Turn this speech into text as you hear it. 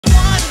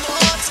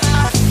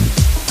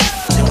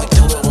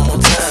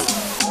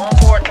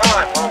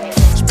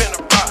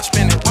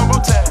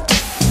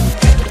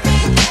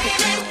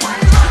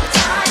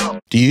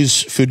Do you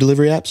use food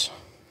delivery apps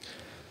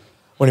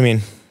What do you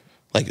mean?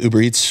 like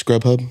Uber Eats,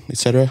 Grubhub,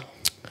 etc.?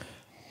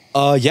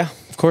 Yeah,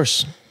 of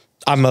course.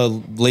 I'm a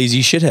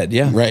lazy shithead.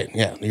 Yeah. Right.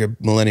 Yeah. You're a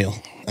millennial.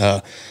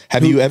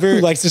 Have you ever?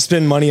 Who likes to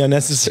spend money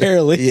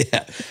unnecessarily?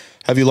 Yeah.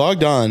 Have you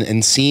logged on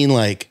and seen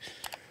like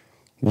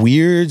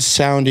weird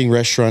sounding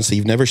restaurants that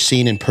you've never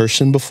seen in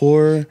person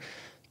before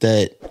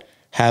that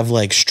have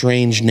like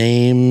strange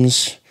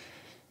names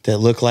that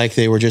look like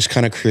they were just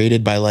kind of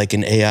created by like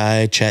an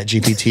AI chat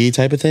GPT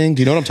type of thing?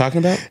 Do you know what I'm talking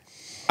about?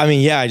 I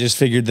mean, yeah, I just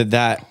figured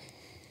that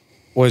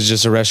was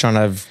just a restaurant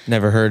I've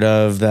never heard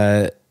of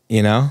that,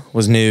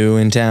 was new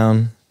in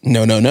town.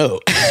 No.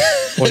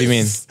 What do you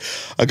mean?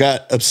 I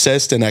got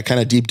obsessed and I kind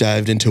of deep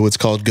dived into what's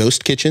called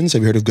ghost kitchens.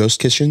 Have you heard of ghost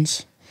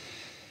kitchens?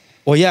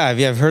 Well, yeah,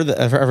 I've heard the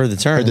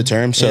term. Heard the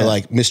term? So Yeah.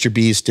 like Mr.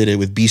 Beast did it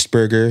with Beast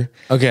Burger.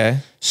 Okay.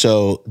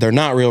 So they're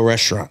not real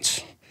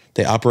restaurants.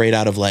 They operate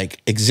out of like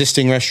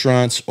existing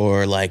restaurants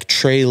or like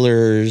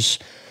trailers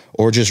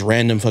or just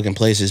random fucking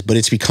places, but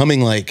it's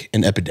becoming like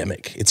an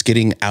epidemic. It's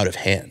getting out of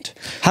hand.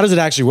 How does it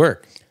actually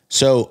work?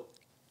 So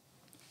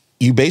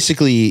you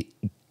basically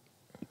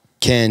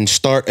can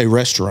start a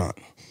restaurant,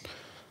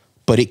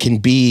 but it can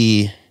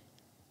be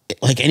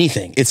like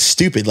anything. It's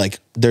stupid. Like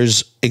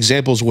there's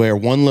examples where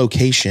one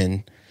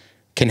location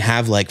can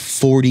have like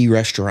 40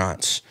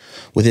 restaurants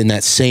within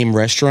that same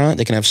restaurant.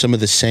 They can have some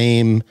of the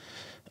same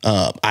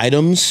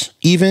items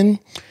even,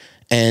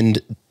 and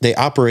they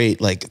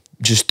operate like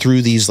just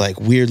through these like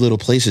weird little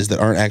places that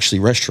aren't actually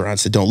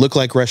restaurants, that don't look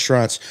like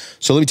restaurants.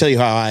 So let me tell you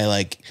how I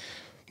like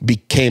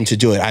came to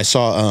do it. I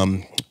saw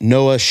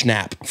Noah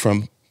Schnapp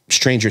from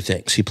Stranger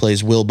Things. He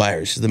plays Will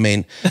Byers, the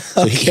main.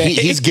 So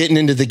he's getting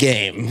into the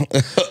game.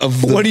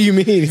 What do you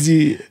mean? Is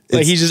he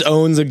like he just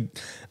owns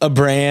a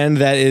brand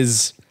that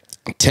is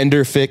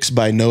Tender Fix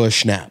by Noah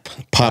Schnapp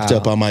popped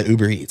up on my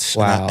Uber Eats.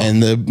 Wow.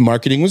 And the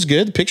marketing was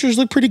good. The pictures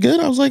look pretty good.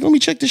 I was like, let me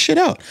check this shit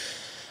out.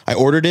 I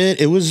ordered it.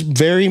 It was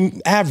very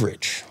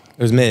average.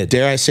 It was mid.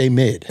 Dare I say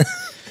mid.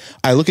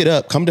 I look it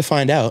up. Come to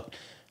find out,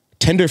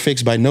 Tender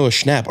Fix by Noah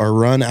Schnapp are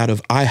run out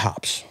of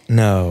IHOPs.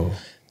 No.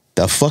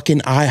 The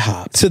fucking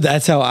IHOP So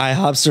that's how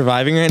IHOP's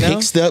surviving right now?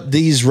 picks up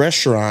these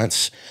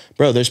restaurants.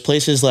 Bro, there's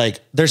places like...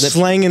 They're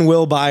slanging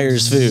Will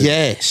Byers food.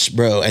 Yes,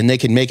 bro. And they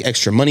can make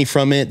extra money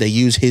from it. They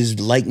use his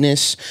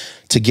likeness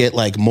to get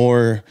like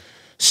more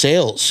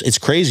sales. It's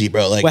crazy,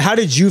 bro. Like, Well, how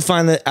did you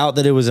find out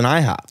that it was an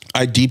IHOP?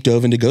 I deep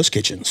dove into ghost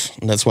kitchens.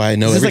 And that's why I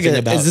know Is this, everything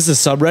about... is this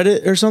a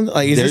subreddit or something?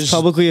 Like, is this There's-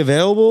 publicly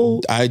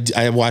available?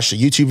 I watched a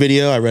YouTube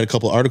video. I read a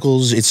couple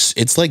articles.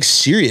 It's like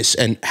serious,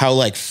 and how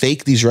like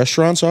fake these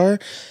restaurants are.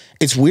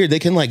 It's weird. They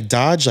can like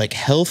dodge like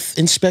health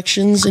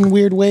inspections in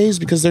weird ways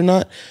because they're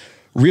not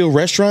real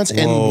restaurants.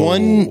 And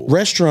one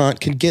restaurant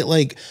can get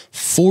like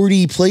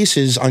 40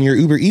 places on your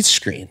Uber Eats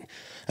screen.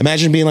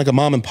 Imagine being like a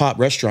mom and pop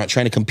restaurant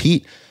trying to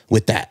compete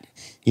with that.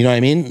 You know what I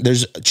mean?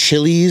 There's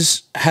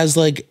Chili's has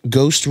like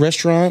ghost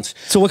restaurants.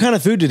 So what kind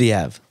of food did he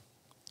have?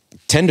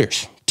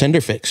 Tenders.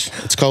 Tender Fix.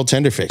 It's called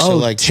Tender Fix. So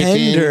like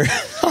Tinder.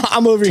 chicken.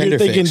 I'm over Tender here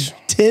thinking Fix.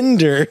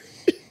 Tinder.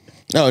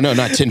 Oh, no,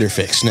 not Tinder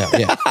Fix. No,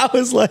 yeah. I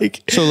was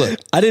like, So look.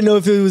 I didn't know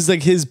if it was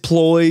like his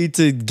ploy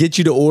to get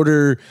you to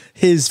order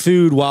his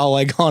food while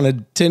like on a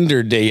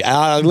Tinder date.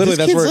 Literally, This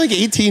that's kid's where like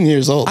 18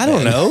 years old. I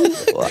don't man. know.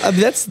 I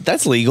mean,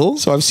 that's legal.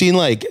 So I've seen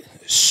like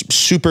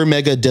Super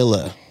Mega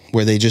Dilla,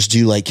 where they just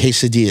do like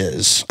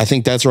quesadillas. I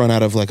think that's run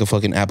out of like a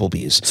fucking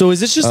Applebee's. So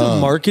is this just a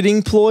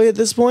marketing ploy at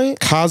this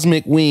point?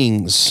 Cosmic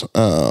Wings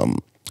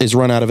is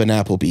run out of an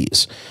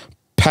Applebee's.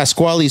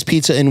 Pasquale's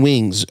Pizza and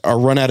Wings are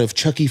run out of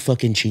Chuck E.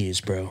 fucking Cheese,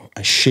 bro.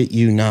 I shit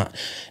you not.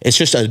 It's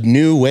just a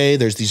new way.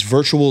 There's these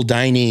virtual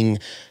dining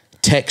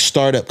tech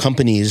startup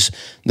companies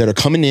that are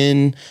coming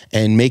in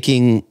and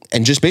making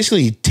and just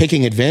basically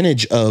taking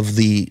advantage of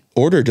the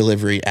order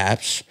delivery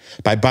apps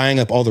by buying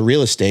up all the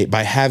real estate,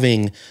 by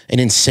having an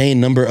insane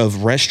number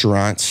of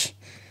restaurants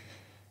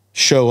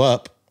show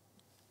up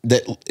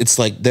that it's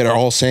like that are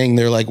all saying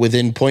they're like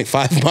within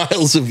 0.5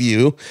 miles of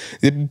you.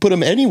 They put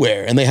them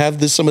anywhere, and they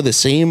have some of the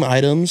same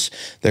items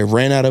that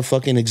ran out of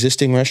fucking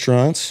existing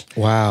restaurants.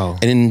 Wow.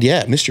 And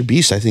yeah, Mr.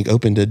 Beast, I think,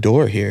 opened a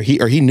door here.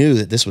 He knew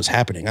that this was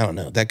happening. I don't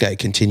know. That guy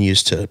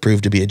continues to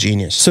prove to be a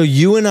genius. So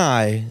you and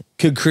I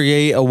could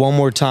create a one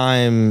more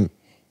time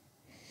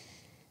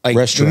like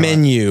Restaurant.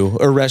 menu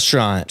or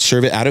restaurant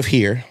Serve it out of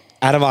here.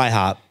 out of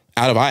IHOP.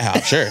 Out of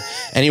IHOP, sure.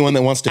 Anyone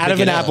that wants to Out pick of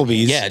an it up.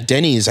 Applebee's. Yeah,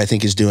 Denny's, I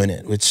think, is doing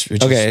it, which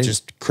Okay. is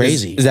just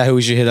crazy. Is that who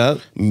we should hit up?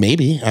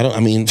 Maybe. I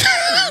mean,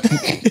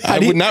 I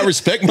would not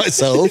respect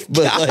myself,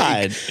 but like,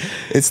 God.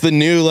 it's the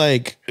new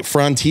like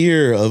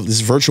frontier of this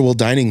virtual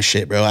dining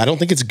shit, bro. I don't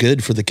think it's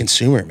good for the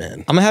consumer, man.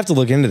 I'm gonna have to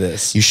look into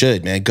this. You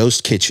should, man.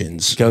 Ghost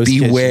kitchens. Ghost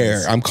Beware.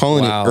 kitchens. I'm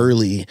calling Wow. it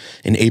early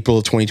in April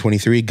of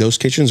 2023. Ghost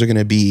kitchens are going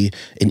to be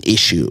an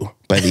issue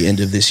by the end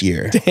of this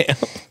year. Damn.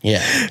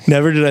 Yeah.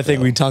 Never did I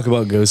think we'd talk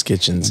about ghost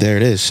kitchens. There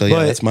it is. So yeah,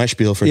 But- that's my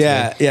spiel for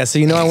today. Yeah. So,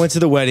 I went to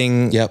the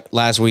wedding Yep.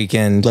 last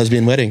weekend.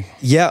 Lesbian wedding.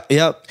 Yep.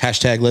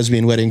 Hashtag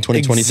lesbian wedding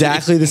 2023.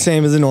 Exactly the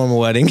same as a normal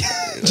wedding.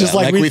 Just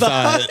like we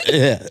thought.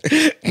 Yeah.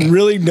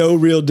 Really no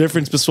real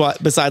difference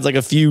besides like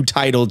a few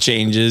title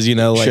changes,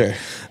 like Sure.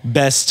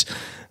 best,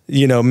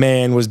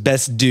 man was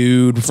best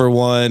dude for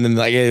one. And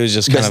like, it was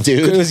just kind Best of,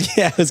 dude?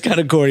 it was kind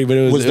of corny, but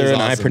it was Was there it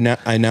an awesome.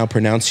 I now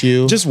pronounce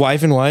you? Just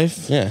wife and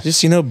wife. Yeah.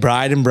 Just,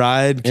 bride and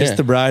bride, kiss Yeah.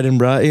 the bride and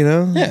bride,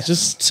 yeah,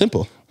 just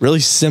simple. really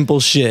simple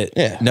shit.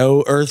 Yeah.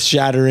 No earth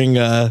shattering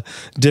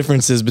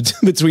differences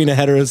between a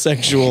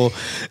heterosexual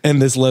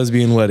and this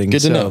lesbian wedding.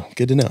 Good to know.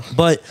 Good to know.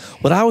 But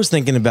what I was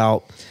thinking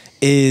about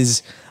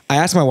is I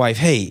asked my wife,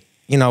 hey,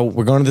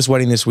 we're going to this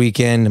wedding this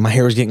weekend and my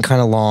hair was getting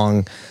kind of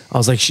long. I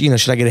was like,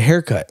 should I get a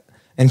haircut?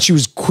 And she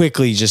was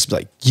quickly just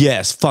like,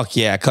 yes, fuck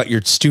yeah, cut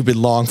your stupid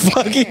long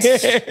fucking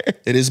hair.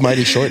 It is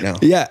mighty short now.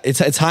 Yeah,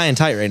 it's high and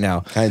tight right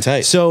now. High and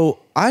tight. So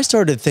I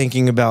started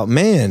thinking about,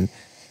 man,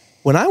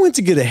 when I went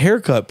to get a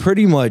haircut,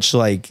 pretty much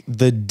like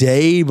the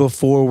day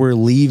before we're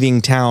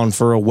leaving town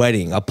for a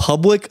wedding, a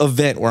public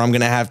event where I'm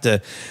going to have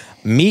to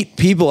meet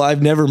people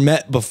I've never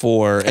met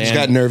before. I just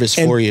got nervous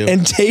for you.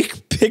 And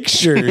take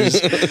pictures.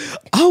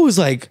 I was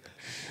like,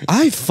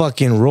 I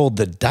fucking rolled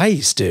the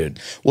dice, dude.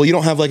 Well, you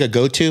don't have like a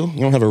go-to? You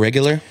don't have a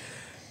regular?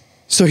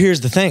 So here's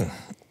the thing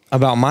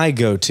about my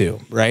go-to,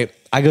 right?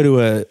 I go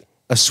to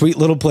a sweet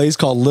little place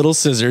called Little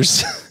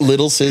Scissors.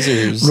 Little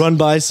Scissors. Run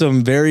by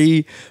some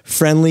very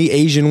friendly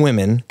Asian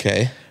women.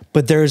 Okay.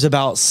 But there's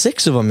about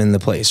 6 of them in the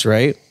place,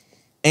 right?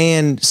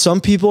 And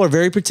some people are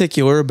very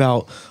particular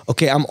about,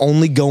 okay, I'm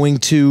only going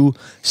to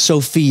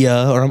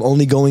Sophia, or I'm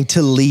only going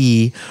to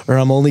Lee, or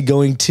I'm only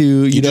going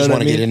to, You know just what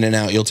want I to mean? get in and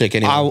out. You'll take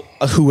anyone.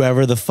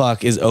 Whoever the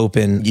fuck is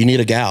open, You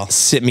need a gal.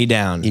 sit me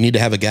down. You need to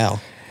have a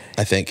gal,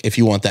 I think, if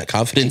you want that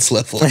confidence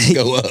level to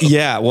go up.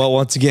 Yeah, well,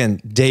 once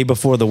again, day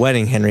before the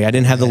wedding, Henry, I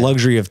didn't have the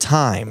luxury of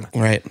time.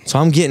 Right. So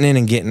I'm getting in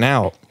and getting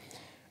out.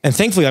 And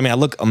thankfully, I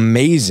look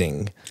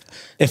amazing,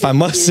 if I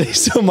must say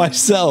so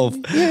myself.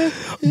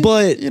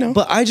 But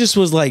but I just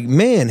was like,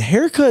 man,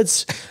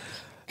 haircuts,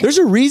 there's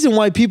a reason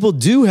why people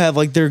do have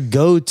like their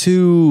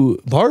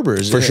go-to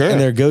barbers. For sure. And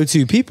their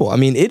go-to people.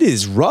 It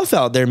is rough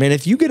out there, man.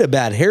 If you get a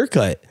bad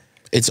haircut,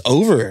 It's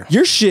over.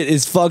 your shit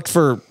is fucked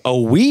for a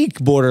week,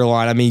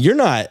 borderline. You're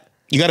not.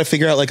 You got to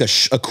figure out like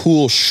a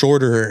cool,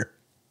 shorter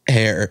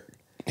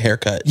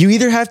haircut. You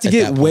either have to At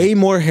get that point. way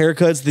more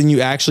haircuts than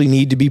you actually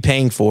need to be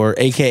paying for,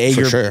 aka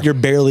For sure. you're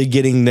barely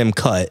getting them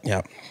cut.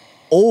 Yeah.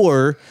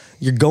 Or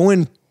you're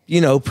going,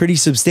 pretty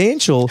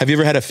substantial. Have you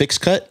ever had a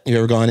fixed cut? You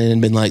ever gone in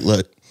and been like,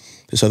 look,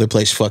 this other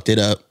place fucked it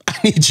up. I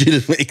need you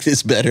to make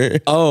this better.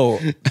 Oh,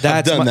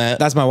 that's done that.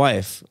 That's my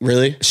wife.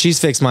 Really? She's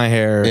fixed my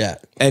hair. Yeah.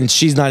 And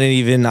she's not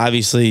even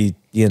obviously,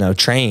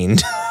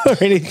 trained or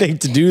anything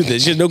to do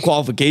this. She has no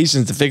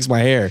qualifications to fix my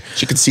hair.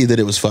 She could see that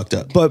it was fucked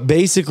up. But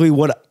basically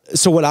what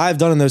I've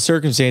done in those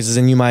circumstances,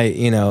 and you might,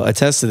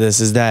 attest to this,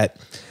 is that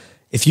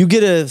if you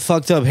get a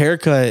fucked up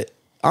haircut,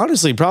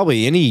 honestly,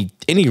 probably any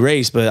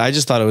race, but I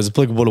just thought it was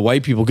applicable to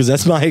white people because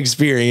that's my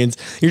experience.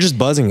 You're just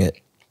buzzing it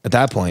at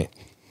that point.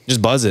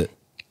 Just buzz it.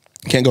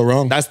 Can't go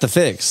wrong. That's the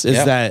fix. Is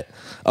Yeah. that,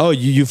 oh,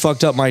 you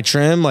fucked up my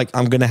trim? Like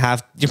I'm gonna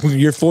have,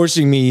 you're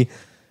forcing me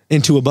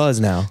into a buzz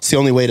now. It's the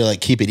only way to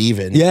like keep it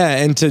even. Yeah,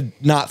 and to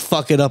not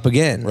fuck it up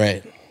again.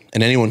 Right.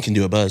 And anyone can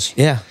do a buzz.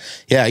 Yeah.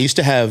 Yeah, I used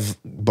to have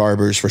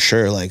barbers for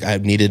sure. Like I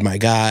needed my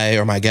guy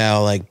or my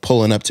gal like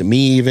pulling up to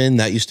me even.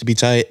 That used to be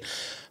tight.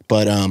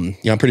 But I'm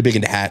pretty big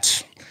into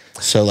hats.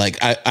 So like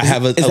I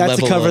have a Is that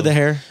level to cover of- the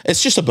hair?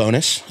 It's just a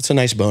bonus. It's a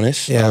nice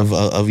bonus Yeah.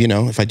 of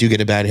if I do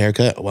get a bad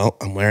haircut, well,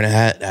 I'm wearing a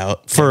hat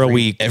out For a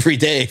week. every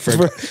day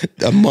for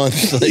a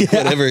month, like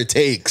whatever it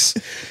takes.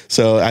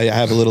 So I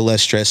have a little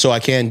less stress. So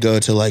I can go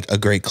to like a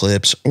Great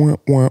Clips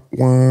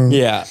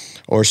Yeah.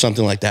 or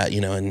something like that,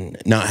 and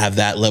not have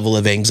that level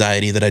of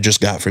anxiety that I just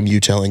got from you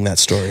telling that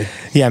story.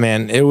 Yeah,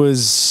 man. It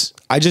was,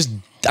 I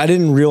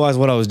didn't realize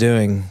what I was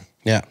doing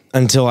Yeah.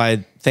 until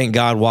I, thank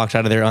God, walked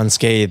out of there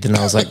unscathed. And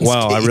I was like,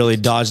 wow, I really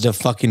dodged a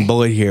fucking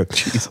bullet here.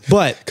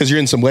 But Because you're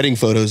in some wedding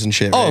photos and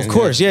shit. oh, right? of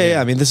course.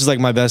 Yeah. This is like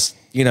my best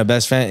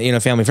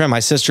friend, family friend. My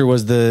sister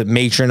was the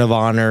matron of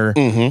honor.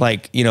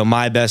 Like,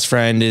 my best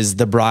friend is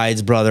the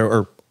bride's brother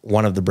or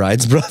one of the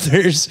bride's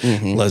brothers.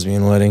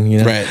 Lesbian wedding,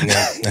 Right.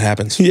 Yeah, that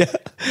happens. Yeah.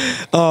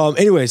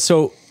 Anyway,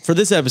 so for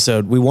this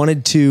episode,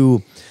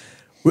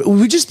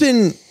 we've just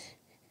been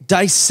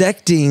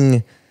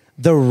dissecting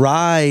the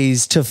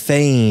rise to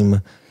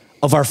fame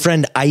of our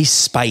friend Ice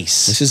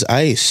Spice. This is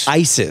Ice.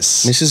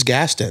 ISIS. Mrs.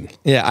 Gaston.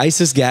 Yeah,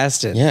 Isis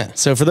Gaston. Yeah.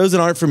 So for those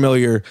that aren't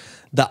familiar,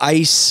 the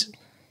ICE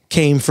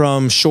came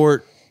from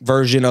short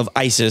version of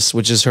ISIS,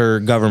 which is her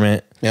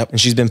government. Yep. And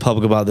she's been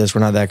public about this.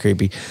 We're not that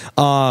creepy.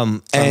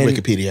 on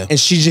Wikipedia. And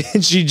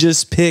she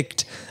just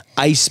picked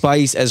Ice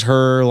Spice as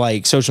her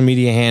like social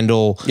media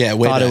handle. Yeah,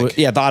 way thought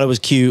back. thought it was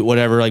cute,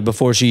 whatever, like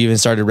before she even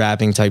started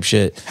rapping type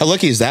shit. How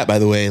lucky is that, by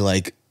the way?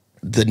 Like,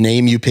 the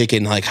name you pick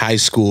in like high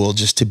school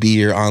just to be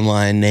your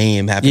online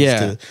name happens Yeah.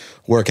 to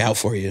work out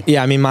for you.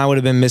 Yeah, I mean, mine would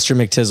have been Mr.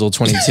 McTizzle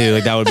 22.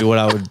 Like that would be what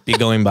I would be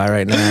going by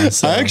right now.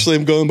 So. I actually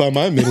am going by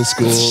my middle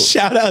school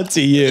Shout out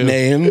to you.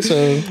 name.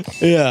 So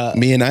Yeah.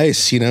 me and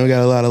Ice, got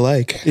a lot of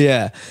like.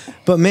 Yeah.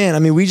 But man, I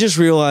mean, we just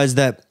realized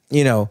that,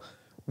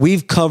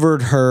 we've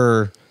covered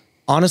her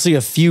honestly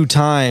a few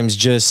times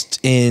just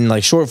in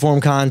like short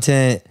form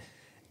content,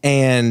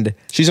 and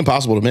She's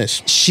impossible to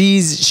miss.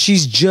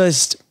 she's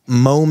just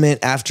moment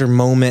after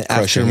moment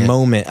Crushing after it.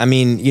 moment. I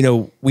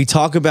mean, we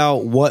talk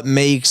about what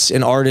makes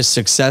an artist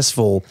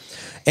successful,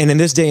 and in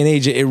this day and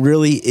age, it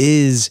really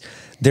is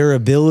their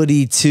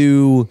ability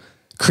to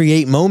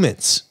create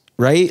moments,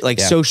 right? Like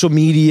Yeah. social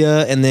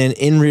media and then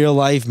in real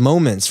life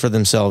moments for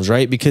themselves,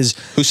 right? Because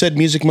Who said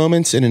music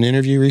moments in an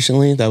interview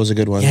recently? That was a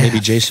good one. yeah, Maybe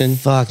Jason.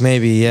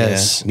 maybe, Yeah,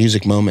 yes.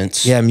 music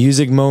moments. Yeah,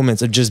 music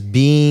moments of just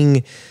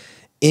being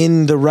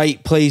in the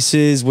right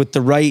places with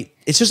the right.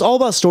 It's just all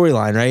about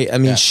storyline, right? I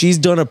mean, Yeah. she's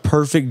done a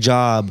perfect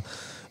job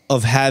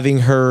of having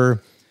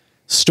her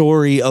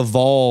story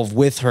evolve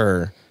with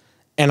her.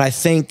 And I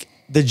think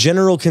the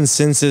general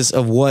consensus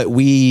of what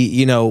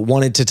we,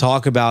 wanted to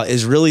talk about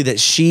is really that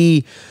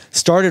she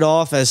started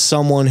off as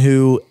someone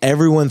who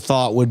everyone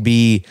thought would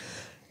be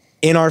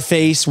in our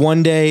face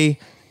one day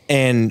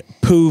and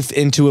poof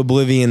into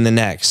oblivion the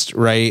next,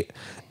 right?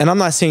 And I'm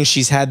not saying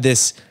she's had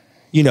this,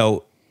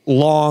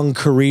 long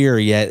career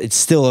yet. It's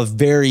still a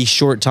very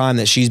short time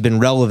that she's been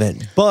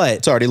relevant, but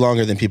It's already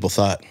longer than people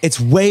thought. it's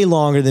way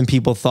longer than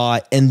people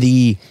thought. And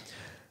the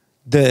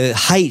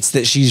heights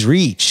that she's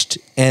reached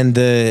and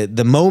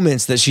the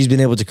moments that she's been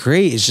able to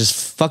create is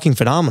just fucking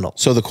phenomenal.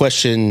 So the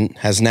question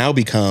has now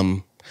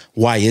become,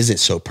 why is it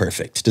so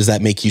perfect? Does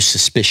that make you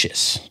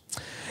suspicious?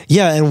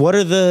 Yeah, and what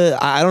are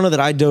I don't know that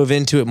I dove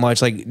into it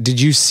much. Like, did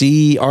you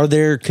see, are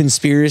there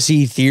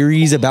conspiracy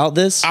theories about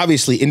this?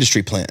 Obviously,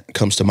 industry plant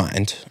comes to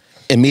mind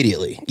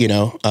immediately.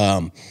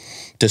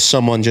 Does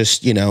someone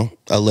just,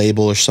 a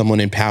label or someone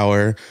in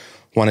power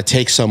want to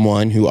take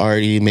someone who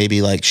already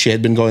maybe like she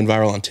had been going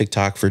viral on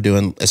TikTok for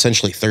doing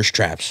essentially thirst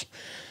traps,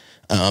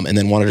 and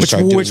then wanted to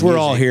start doing Which we're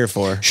all music? here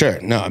for. Sure.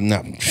 No, I'm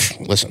not.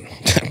 Listen.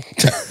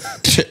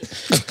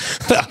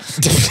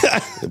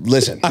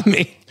 Listen. I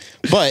mean,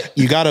 But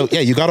you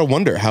gotta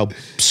wonder how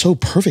so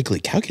perfectly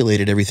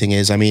calculated everything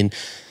is. I mean,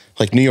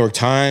 like New York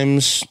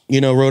Times,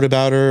 wrote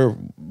about her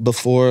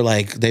before.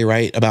 Like they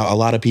write about a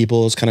lot of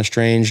people. It's kind of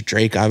strange.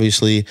 Drake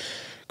obviously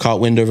caught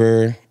wind of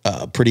her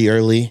pretty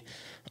early.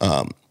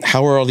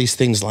 How are all these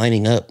things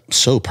lining up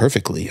so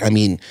perfectly? I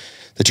mean,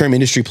 the term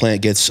industry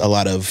plant gets a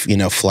lot of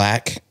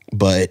flack,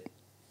 but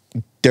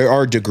there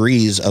are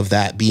degrees of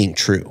that being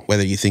true,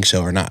 whether you think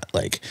so or not.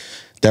 Like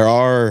there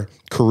are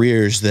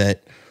careers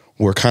that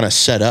were kind of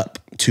set up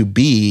to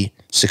be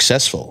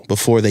successful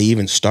before they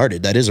even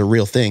started. That is a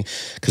real thing,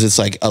 because it's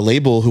like a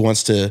label who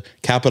wants to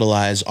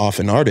capitalize off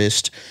an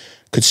artist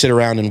could sit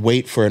around and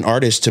wait for an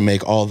artist to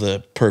make all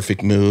the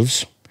perfect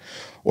moves,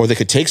 or they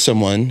could take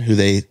someone who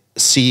they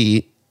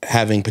see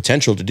having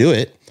potential to do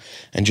it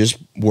and just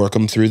work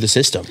them through the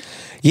system.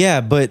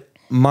 yeah, but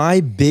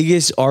my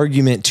biggest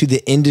argument to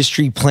the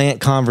industry plant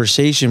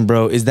conversation,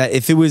 bro, is that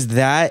if it was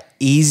that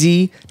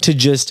easy to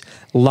just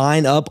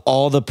line up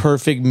all the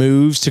perfect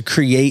moves to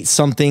create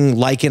something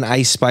like an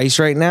Ice Spice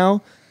right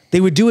now,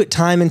 they would do it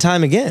time and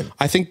time again.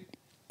 I think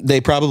they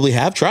probably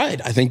have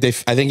tried. I think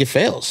it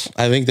fails.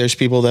 I think there's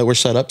people that were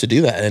set up to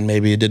do that and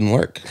maybe it didn't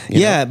work.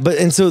 Yeah, but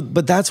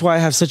that's why I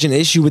have such an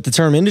issue with the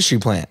term industry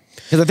plant.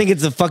 Because I think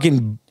it's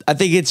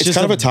It's just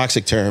kind of a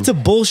toxic term. It's a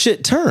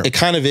bullshit term. It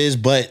kind of is,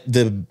 but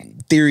the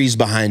theories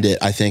behind it,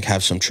 I think,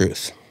 have some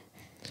truth.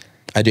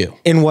 I do.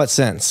 In what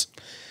sense?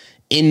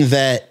 In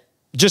that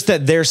Just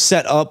that they're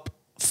set up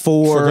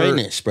for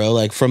greatness, bro.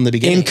 Like from the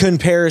beginning, in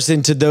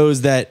comparison to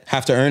those that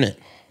have to earn it.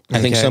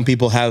 I think Okay. some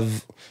people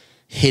have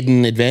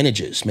hidden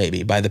advantages,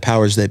 maybe by the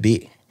powers that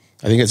be.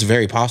 I think it's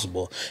very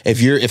possible.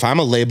 If I'm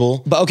a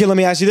label, But okay, let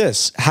me ask you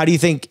this. How do you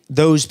think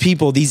those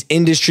people, these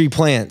industry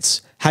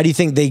plants, how do you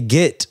think they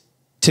get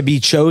to be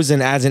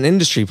chosen as an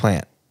industry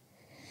plant?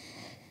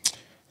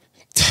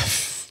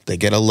 they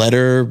get a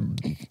letter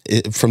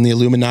from the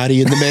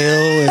Illuminati in the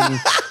mail, and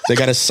they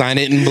got to sign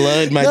it in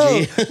blood, my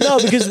G. No,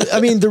 because I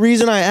mean, the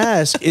reason I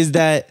ask is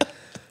that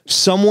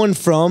someone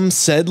from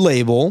said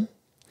label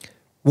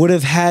would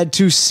have had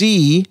to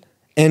see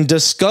and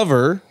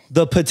discover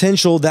the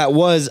potential that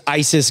was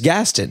Isis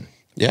Gaston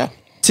Yeah,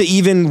 to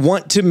even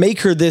want to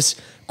make her this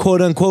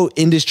quote unquote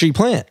industry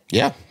plant.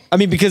 yeah. I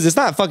mean, because it's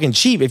not fucking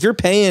cheap. If you're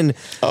paying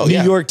New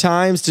yeah. York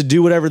Times to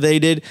do whatever they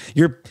did,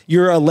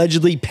 you're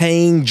allegedly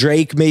paying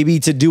Drake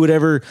maybe to do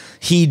whatever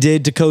he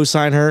did to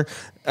co-sign her.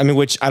 I mean,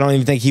 which I don't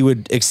even think he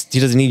would. He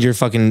doesn't need your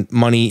fucking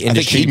money. I think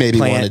Industry he maybe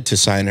plant, wanted to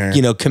sign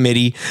her.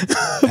 committee.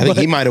 I think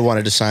he might have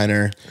wanted to sign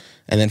her,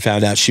 and then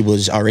found out she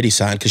was already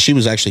signed, because she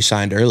was actually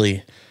signed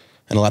early,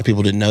 and a lot of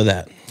people didn't know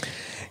that.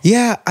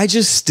 Yeah, I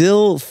just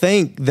still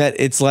think that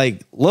it's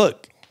like,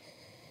 look,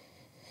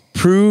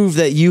 prove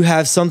that you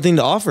have something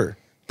to offer.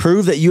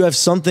 Prove that you have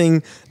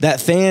something that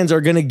fans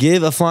are going to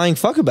give a flying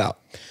fuck about.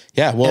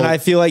 Yeah, well, and I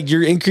feel like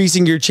you're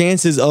increasing your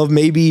chances of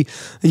maybe,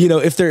 you know,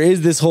 if there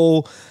is this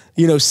whole,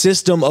 you know,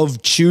 system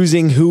of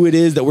choosing who it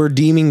is that we're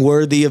deeming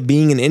worthy of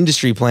being an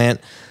industry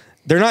plant.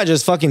 They're not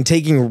just fucking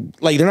taking,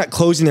 like, they're not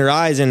closing their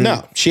eyes and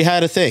no, she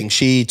had a thing.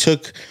 She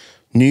took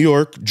New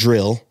York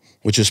drill,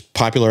 which was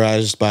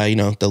popularized by, you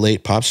know, the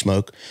late Pop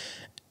Smoke,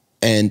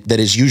 and that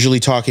is usually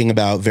talking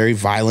about very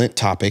violent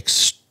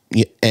topics,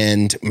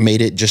 and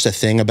made it just a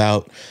thing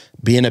about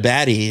being a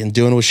baddie and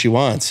doing what she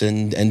wants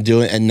and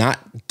not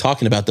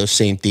talking about those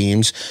same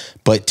themes,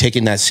 but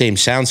taking that same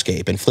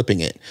soundscape and flipping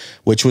it,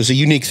 which was a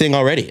unique thing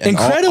already. And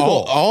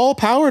incredible. All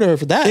power to her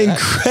for that.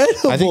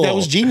 Incredible. I think that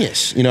was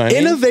genius. You know what I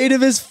mean?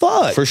 Innovative as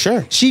fuck. For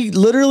sure. She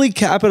literally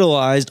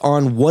capitalized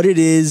on what it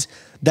is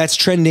that's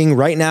trending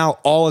right now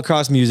all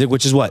across music,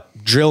 which is what?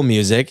 Drill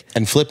music.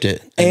 And flipped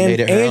it. And made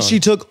it her own. She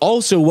took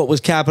also what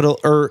was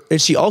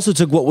she also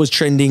took what was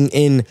trending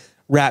in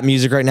rap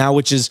music right now,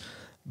 which is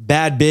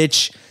bad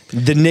bitch,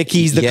 the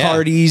Nickies, the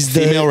Cardis,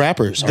 the female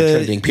rappers are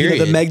trending, period. You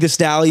know, the Meg Thee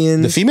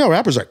Stallions. The female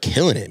rappers are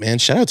killing it, man.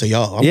 Shout out to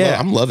y'all.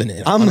 I'm loving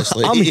it,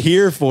 honestly. I'm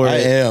here for it. I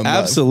am.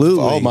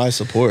 Absolutely. All my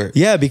support.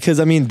 Yeah,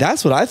 because I mean,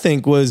 that's what I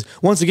think was,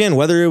 once again,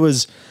 whether it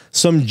was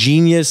some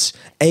genius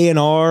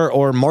A&R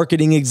or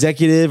marketing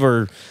executive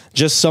or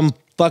just some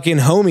fucking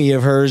homie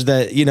of hers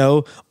that, you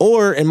know,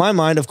 or in my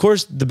mind, of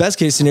course, the best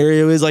case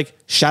scenario is like,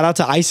 shout out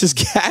to Isis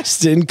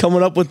Gaston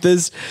coming up with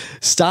this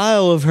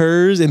style of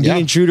hers and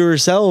being true to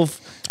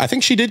herself. I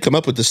think she did come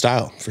up with the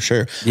style for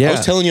sure. Yeah. I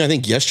was telling you, I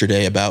think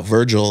yesterday about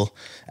Virgil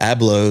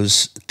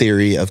Abloh's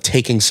theory of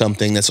taking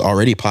something that's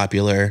already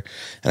popular,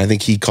 and I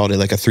think he called it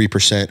like a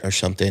 3% or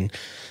something,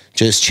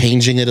 just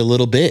changing it a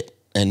little bit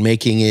and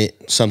making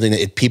it something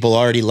that people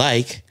already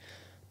like,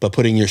 but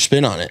putting your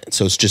spin on it.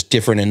 So it's just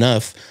different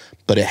enough,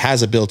 but it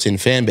has a built-in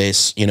fan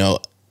base, you know,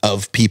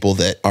 of people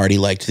that already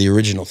liked the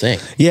original thing.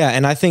 Yeah,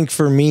 and I think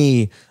for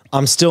me,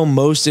 I'm still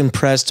most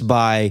impressed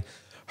by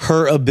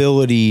her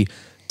ability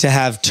to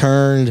have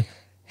turned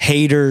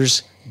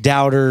haters,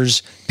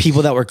 doubters,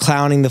 people that were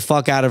clowning the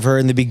fuck out of her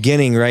in the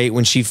beginning, right,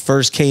 when she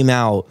first came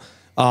out,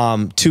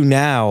 to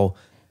now,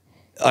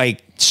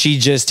 like, she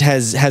just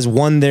has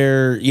won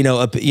their, you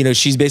know,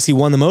 she's basically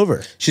won them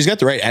over. She's got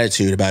the right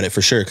attitude about it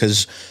for sure,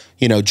 because,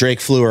 you know,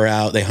 Drake flew her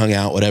out, they hung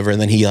out, whatever,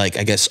 and then he, like,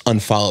 I guess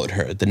unfollowed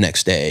her the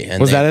next day.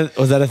 And was that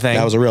a thing?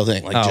 That was a real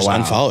thing. Like, just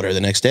unfollowed her the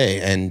next day,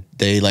 and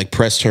they like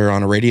pressed her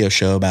on a radio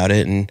show about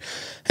it, and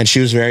she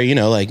was very, you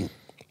know, like,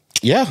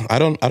 yeah, I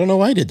don't know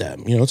why I did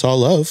that. You know, it's all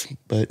love,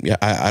 but yeah,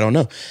 I don't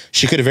know.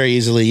 She could have very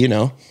easily, you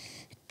know,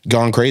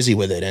 gone crazy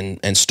with it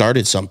and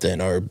started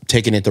something or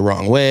taken it the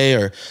wrong way,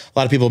 or a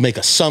lot of people make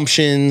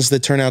assumptions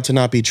that turn out to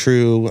not be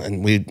true,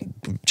 and we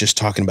just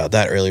talking about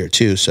that earlier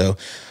too. So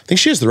I think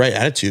she has the right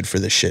attitude for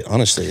this shit,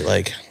 honestly.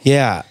 Like,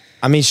 yeah,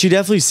 I mean, she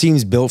definitely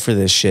seems built for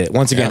this shit.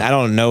 Once again, I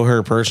don't know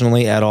her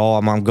personally at all.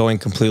 I'm going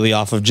completely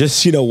off of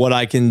just, you know, what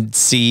I can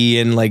see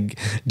and like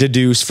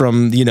deduce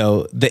from, you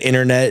know, the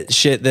internet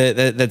shit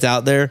that's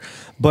out there.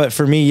 But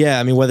for me, yeah,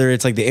 I mean, whether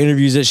it's like the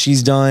interviews that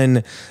she's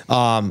done,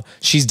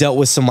 she's dealt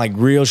with some like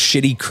real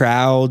shitty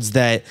crowds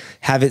that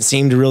haven't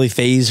seemed to really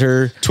phase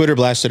her. Twitter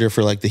blasted her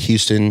for like the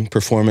Houston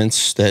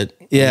performance that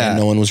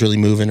no one was really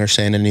moving or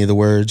saying any of the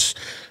words.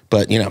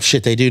 But, you know,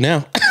 shit they do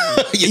now.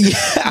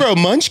 Bro,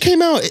 Munch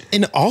came out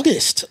in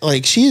August.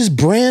 Like, she is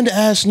brand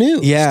ass new.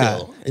 Yeah.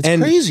 Still. It's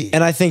crazy.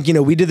 And I think, you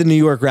know, we did the New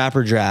York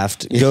rapper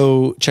draft.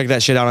 Go check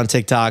that shit out on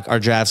TikTok. Our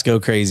drafts go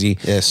crazy.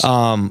 Yes.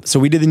 So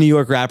we did the New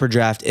York rapper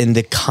draft, in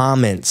the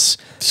comments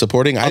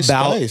supporting Ice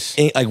Spice.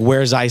 Like,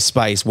 where's Ice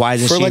Spice? Why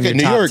isn't she like in a the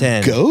New top York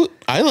 10? GOAT?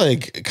 I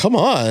like, come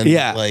on.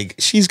 Yeah. Like,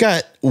 she's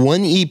got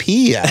one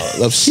EP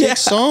out of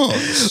 6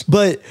 songs.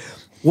 But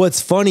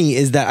what's funny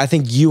is that I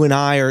think you and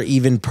I are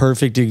even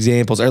perfect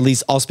examples, or at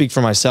least I'll speak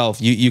for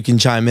myself. You can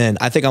chime in.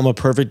 I think I'm a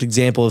perfect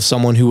example of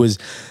someone who was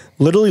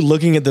literally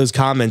looking at those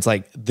comments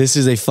like, this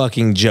is a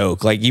fucking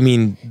joke. Like, you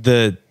mean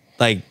the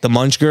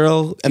Munch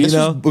girl, and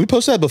we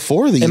posted that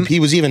before the EP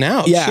was even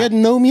out. Yeah. She had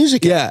no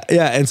music. Yeah.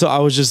 And so I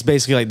was just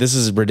basically like, this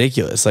is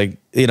ridiculous. Like,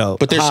 you know,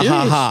 but they're serious.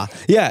 Ha.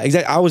 Yeah,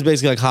 exactly. I was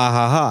basically like,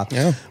 ha.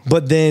 Yeah.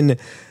 But then,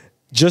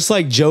 just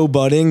like Joe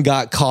Budden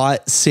got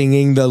caught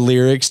singing the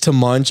lyrics to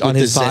Munch on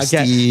his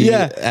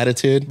podcast.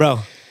 Attitude. Bro,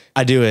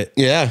 I do it.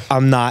 Yeah.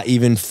 I'm not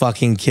even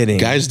fucking kidding.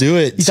 Guys do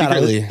it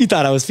secretly. You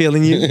thought I was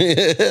feeling you?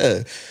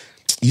 Yeah.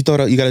 You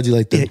thought you got to do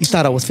like the you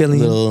thought I was feeling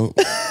little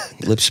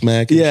lip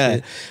smack. Yeah.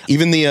 Shit.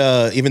 Even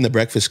the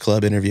Breakfast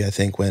Club interview, I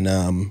think, when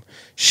or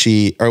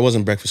it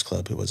wasn't Breakfast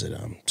Club, who was it?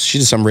 She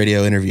did some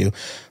radio interview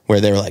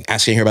where they were like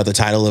asking her about the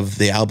title of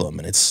the album,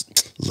 and it's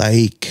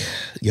like,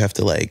 you have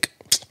to like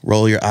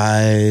roll your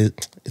eyes.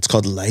 It's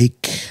called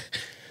Like,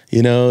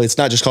 you know, it's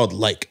not just called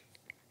Like.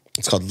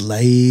 It's called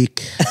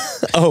Like.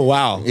 Oh,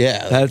 wow.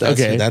 Yeah. That's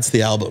okay. That's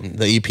the album,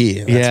 the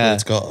EP. That's what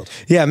it's called.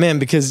 Yeah, man,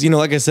 because, you know,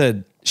 like I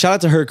said, shout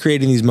out to her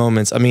creating these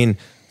moments. I mean,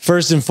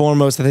 first and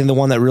foremost, I think the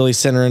one that really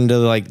sent her into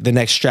like the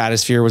next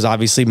stratosphere was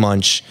obviously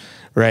Munch,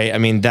 right? I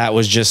mean, that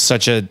was just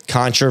such a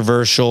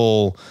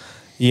controversial,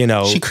 you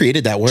know. She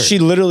created that word. She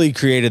literally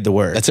created the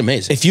word. That's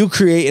amazing. If you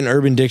create an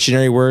Urban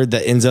Dictionary word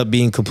that ends up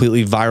being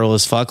completely viral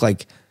as fuck,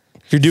 like,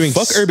 You're doing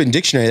fuck Urban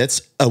Dictionary.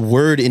 That's a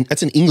word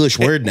that's an English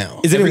word now.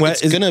 Is it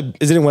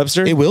is it in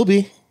Webster? It will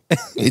be.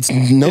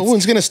 No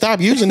one's gonna stop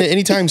using it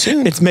anytime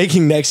soon. It's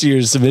making next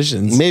year's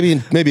submissions. Maybe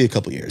a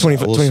couple years.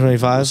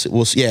 2025.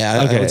 We'll see.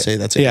 Yeah, I would say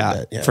that's a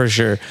good bet. For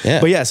sure.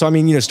 Yeah. But yeah, so I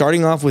mean,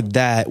 starting off with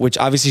that, which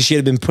obviously she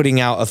had been putting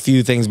out a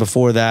few things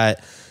before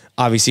that,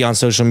 obviously on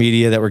social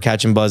media that were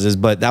catching buzzes,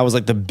 but that was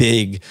like the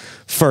big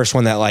first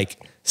one that like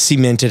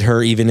cemented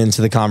her even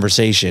into the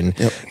conversation.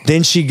 Yep.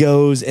 Then she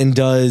goes and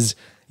does,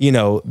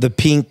 the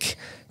Pink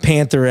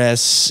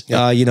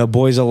Pantheress,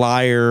 Boy's a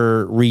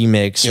Liar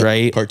remix,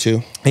 right? Part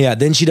 2. Yeah.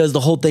 Then she does the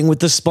whole thing with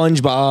the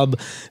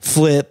SpongeBob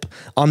flip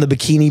on the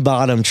Bikini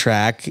Bottom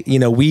track.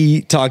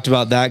 We talked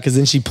about that because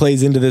then she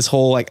plays into this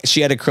whole, like,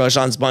 she had a crush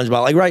on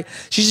SpongeBob. Like, right.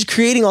 She's just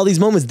creating all these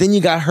moments. Then you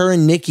got her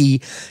and Nicki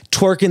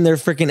twerking their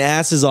freaking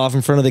asses off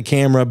in front of the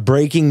camera,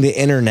 breaking the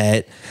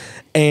internet.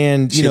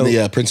 And,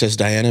 the Princess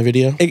Diana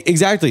video.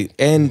 Exactly.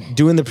 And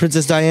doing the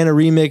Princess Diana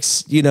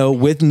remix,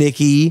 with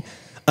Nicki,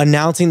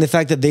 announcing the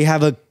fact that they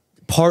have a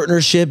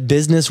partnership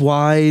business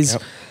wise.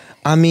 Yep.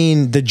 I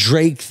mean, the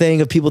Drake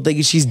thing of people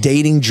thinking she's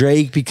dating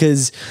Drake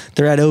because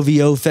they're at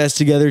OVO Fest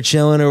together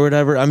chilling or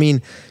whatever. I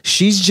mean,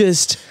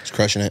 she's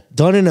crushing it.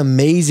 Done an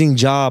amazing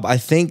job. I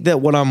think that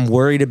what I'm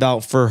worried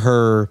about for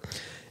her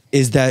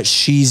is that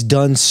she's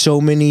done so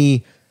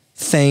many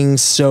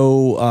things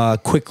so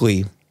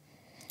quickly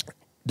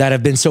that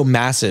have been so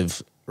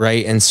massive,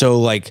 right? And so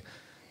like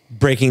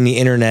breaking the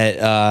internet,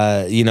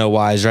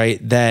 wise,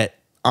 right? That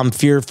I'm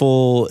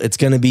fearful it's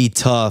going to be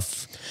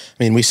tough.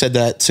 I mean, we said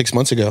that 6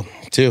 months ago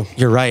too.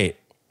 You're right.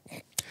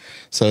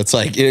 So it's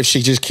like, if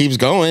she just keeps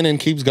going,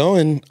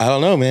 I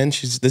don't know, man.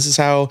 This is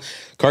how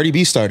Cardi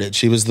B started.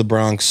 She was the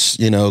Bronx,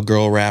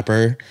 girl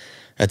rapper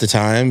at the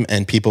time.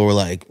 And people were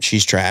like,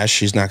 she's trash.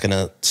 She's not going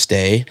to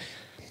stay.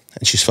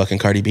 And she's fucking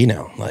Cardi B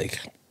now.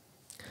 Like,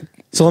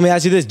 so let me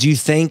ask you this. Do you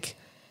think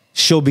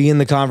she'll be in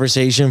the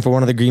conversation for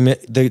one of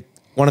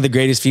the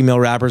greatest female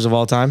rappers of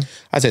all time?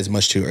 I'd say it's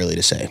much too early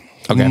to say.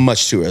 Okay.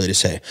 Much too early to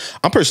say.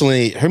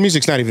 Her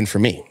music's not even for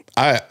me.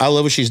 I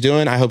love what she's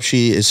doing. I hope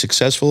she is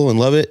successful and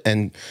love it.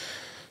 And,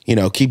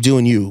 keep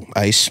doing you,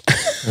 Ice.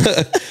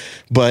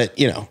 But,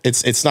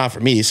 it's not for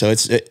me. So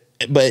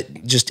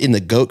but just in the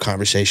GOAT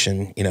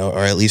conversation, or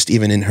at least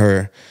even in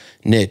her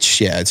niche,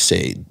 yeah, I'd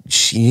say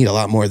she need a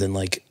lot more than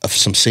like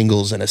some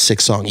singles and a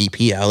 6-song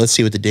EP out. Let's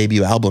see what the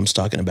debut album's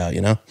talking about,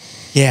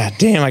 Yeah,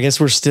 damn, I guess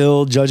we're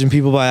still judging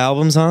people by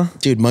albums, huh?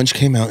 Dude, Munch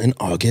came out in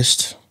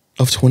August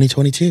of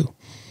 2022.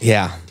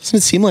 Yeah. Doesn't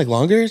it seem like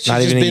longer?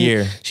 Not even a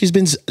year. She's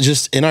been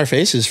just in our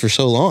faces for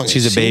so long.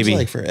 She's a baby.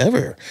 Like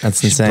forever.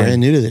 That's insane. She's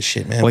brand new to this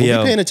shit, man. We'll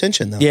be paying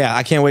attention, though. Yeah,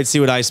 I can't wait to see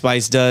what Ice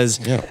Spice does.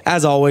 Yeah.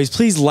 As always,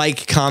 please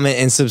like, comment,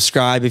 and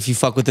subscribe if you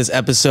fuck with this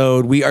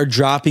episode. We are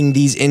dropping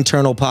these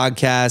internal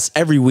podcasts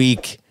every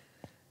week.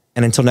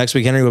 And until next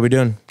week, Henry, what are we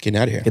doing? Getting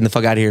out of here. Getting the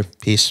fuck out of here.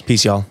 Peace.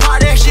 Peace, y'all. Pop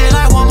that shit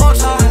like one more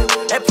time.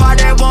 Pop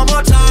that one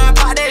more time.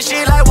 Pop that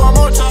shit like one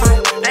more time.